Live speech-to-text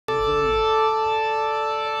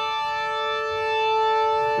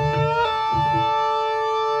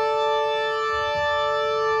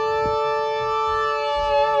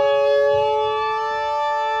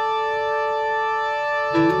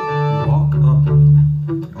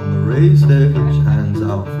raised edge, hands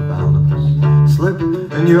out for balance. Slip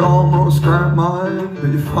and you almost grab mine, but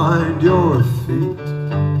you find your feet.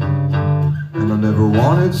 And I never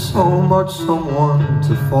wanted so much someone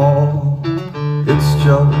to fall. It's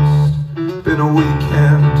just been a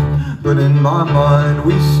weekend, but in my mind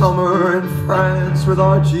we summer in France with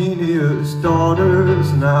our genius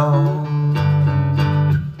daughters now.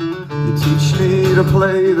 You teach me to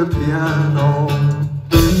play the piano.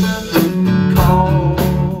 Call,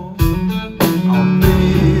 I'll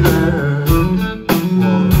be there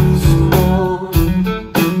once more.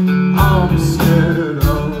 I'm scared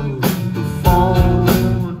of the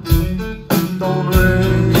phone. Don't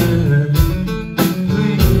ring it.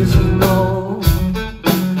 Please know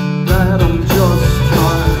that I'm just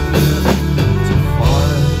trying to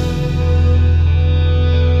find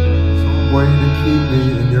some way to keep me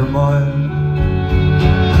in your mind.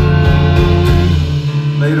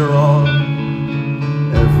 Later on,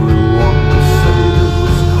 everyone will say it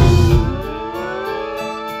was cool.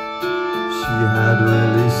 She had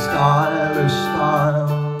really stylish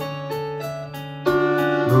style.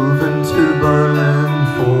 Moving to Berlin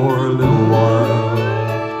for a little while.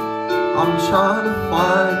 I'm trying to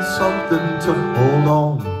find something to hold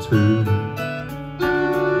on to.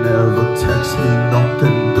 Never text me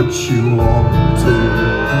nothing but you want to.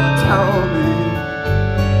 Tell me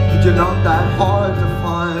that you're not that hard to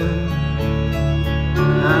find,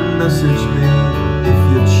 and message me if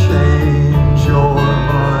you change your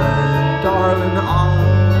mind. Darling, I'll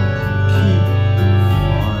keep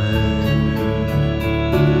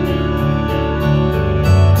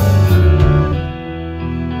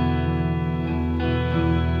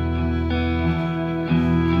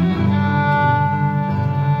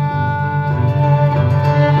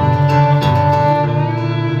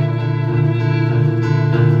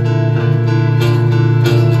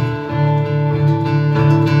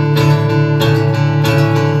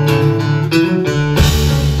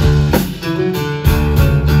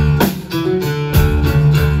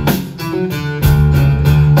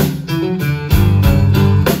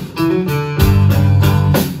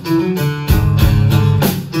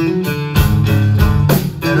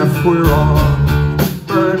we're on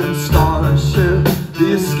burning starship, the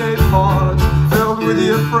escape pods filled with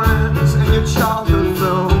your friends and your childhood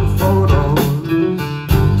film photos.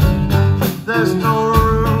 There's no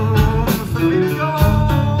room for me to go.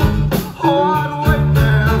 Oh, I'd wait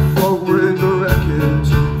there, float with the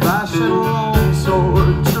wreckage, fashion a long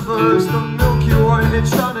sword, traverse the Milky Way,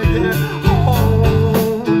 trying to get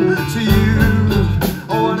home to you.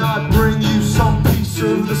 Oh, and I'd bring you some piece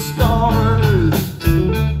of the stars.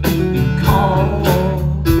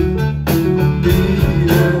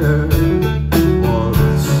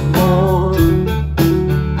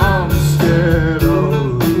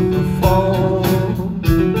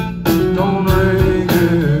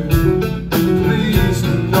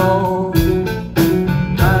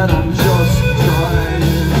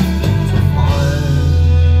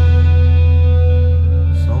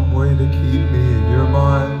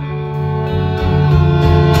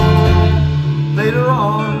 Later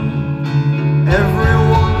on,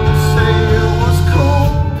 everyone will say it was cool.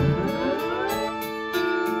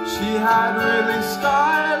 She had really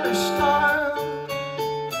stylish style.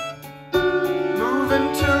 Moving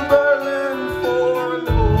to Berlin for a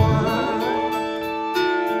little while,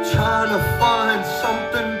 trying to find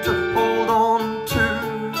something to hold on to.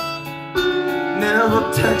 Never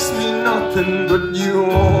text me nothing but you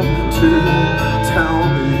want to. Tell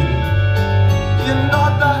me you're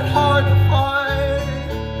not that hard to find,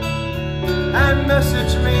 and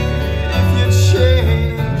message me if you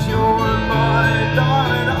change your mind.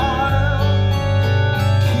 Darling, I'll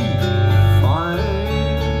keep fine.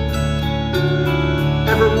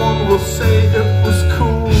 Everyone will say it